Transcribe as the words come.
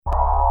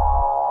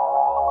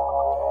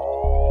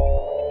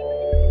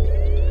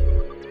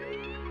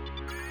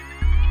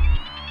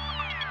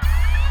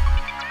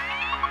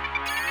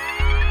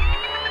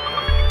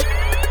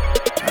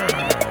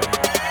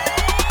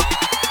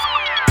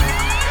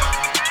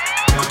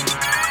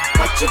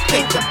you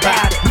think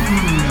about it?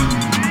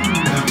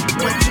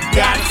 What you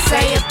gotta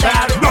say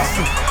about it?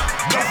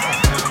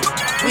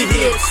 We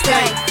here to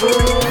stay,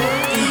 fool,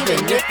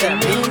 even if it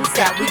means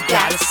that we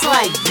gotta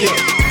slay you.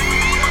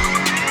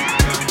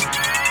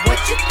 What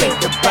you think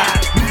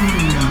about it?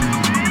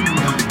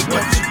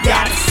 What you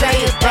gotta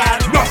say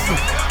about it?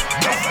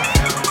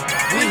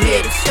 We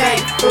here to stay,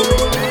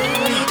 fool,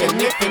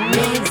 even if it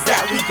means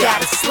that we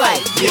gotta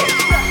slay you.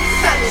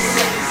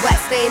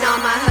 West, staying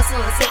on my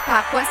hustle on this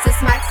hip-hop quest. This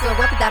mic's no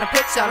weapon that'll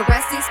put y'all to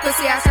rest. These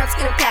pussy ass raps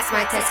gonna pass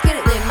my test.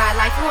 Couldn't live my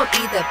life, won't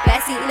be the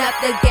best. Eating up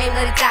the game,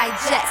 let it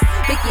digest.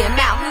 Mickey and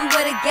Mal, who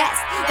would've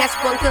guessed? That's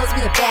one kills me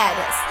the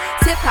baddest.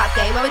 Hip-hop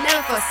game, I would never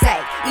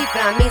forsake.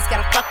 Even on me's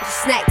gotta fuck with your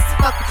snakes.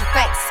 Fuck with your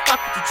fakes,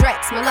 fuck with your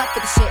drakes. My love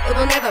for the shit, it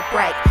will never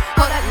break.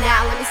 Hold up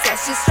now, let me set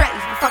shit straight.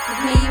 If you fuck with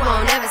me, you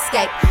won't ever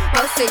escape.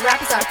 Most big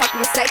rappers are fucking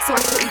mistakes, so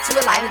I'm gonna eat you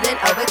alive and then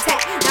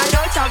overtake. Now I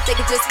know what y'all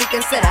thinking, just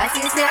reconsider.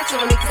 See, it's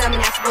natural to me, cause I'm a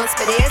natural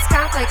spitter. It's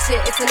complex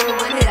shit, it's a number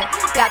one hitter.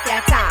 Got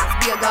that time,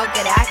 be a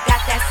go-getter. I got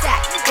that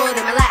sack, pulled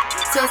in my lap.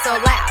 So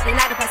loud, and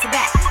I don't press it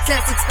back.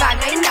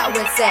 765, now you know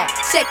what's at.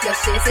 Shake your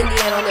shit, it's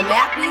Indiana on the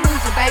map. We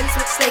lose your babies,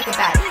 what you think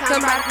about it?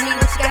 Come right for me,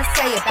 what you gotta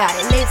say about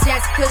it? Name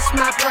Jazze Ku,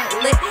 my blunt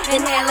lit.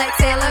 Inhale,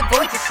 exhale,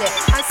 avoid your shit.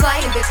 I'm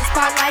slaying bitches,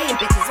 parlaying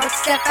bitches. Once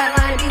you step out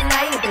of line and be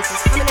laying bitches.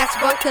 I'm a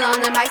natural bone killer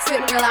on the mic,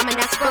 spitting real. I'm a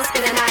natural bone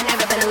spinner, I ain't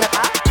never been a lip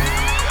up.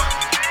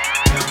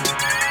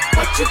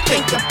 What you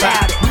think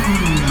about it?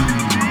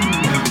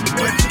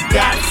 What you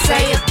gotta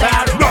say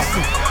about it?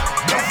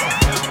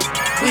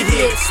 We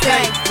here to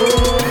stay,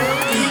 fool,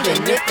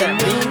 even if it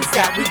means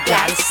that we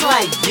gotta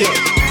slay you.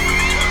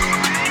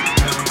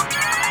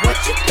 What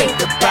you think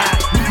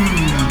about it?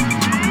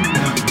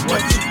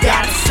 What you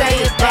gotta say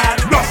about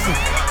it?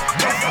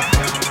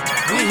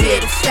 We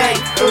here to stay,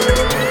 fool,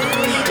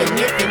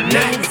 even if it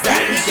means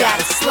that we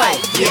gotta slay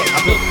you.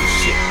 I built this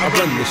shit, I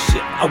run this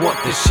shit, I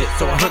want this shit,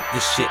 so I hunt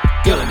this shit.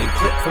 Gun and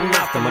clip from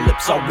mouth and my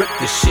lips, I'll rip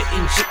this shit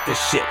and shit this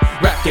shit.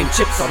 Rap game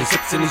chips, all these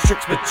hips and these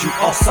tricks, but you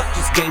all suck.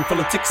 This game full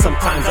of ticks,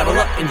 sometimes out of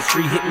luck.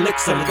 Industry hitting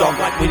licks on a dog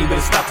like Winnie, but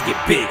it's about to get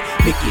big.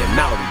 Mickey and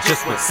Mallory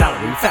just went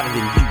salary, fatter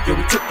than you. Yo,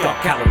 we took y'all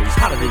calories,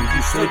 hotter than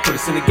you, so they put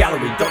us in the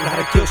gallery. Don't know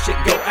how to kill shit,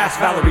 go ask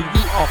Valerie.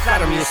 You all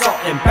flatter me, assault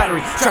and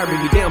battery. Try to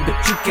bring me down, but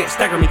you can't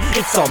stagger me.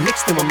 It's all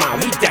mixed in my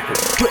mind, we dagger.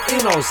 Put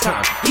in all this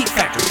time, heat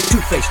factory,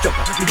 two-faced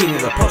joker, beginning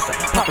of the poster.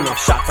 Popping off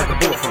shots like a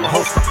bullet from a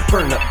holster.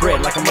 Burning up bread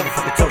like a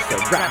motherfucking toaster.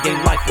 Rap game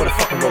life, what a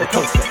fucking roller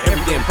coaster.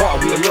 Every damn bar,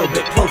 we a little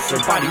bit closer.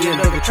 By the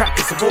end of the track,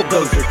 it's a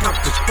bulldozer.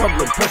 Competition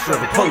crumbling, pressure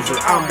of a poser.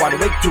 I'm wide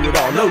awake to it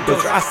all, no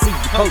dozer. I see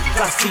you posers,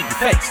 I see you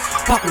fakes.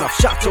 Popping off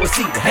shots, so I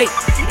see the hate.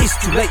 It's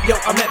too late, yo,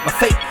 I met my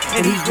fate.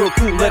 And he's real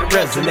cool, let it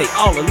resonate.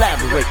 I'll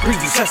elaborate,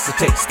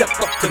 resuscitate. Step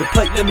up to the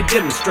plate, let me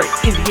demonstrate.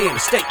 Indiana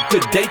State,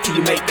 good day to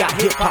you, mate. Got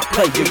hip-hop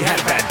play, yo, you had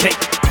a bad day.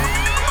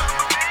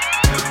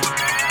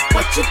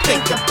 What you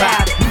think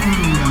about it?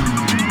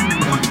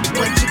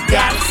 What you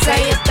gotta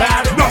say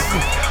about it?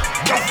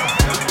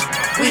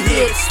 We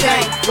here to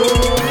stay,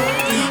 fool,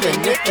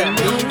 even if it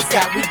means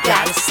that we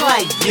gotta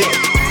slay you.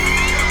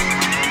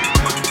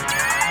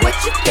 What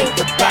you think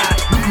about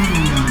it?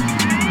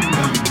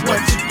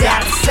 What you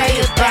gotta say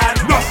about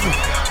it?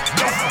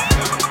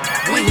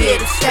 We here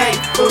to stay,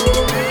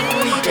 fool,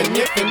 even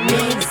if it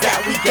means that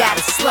we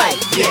gotta slay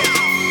you.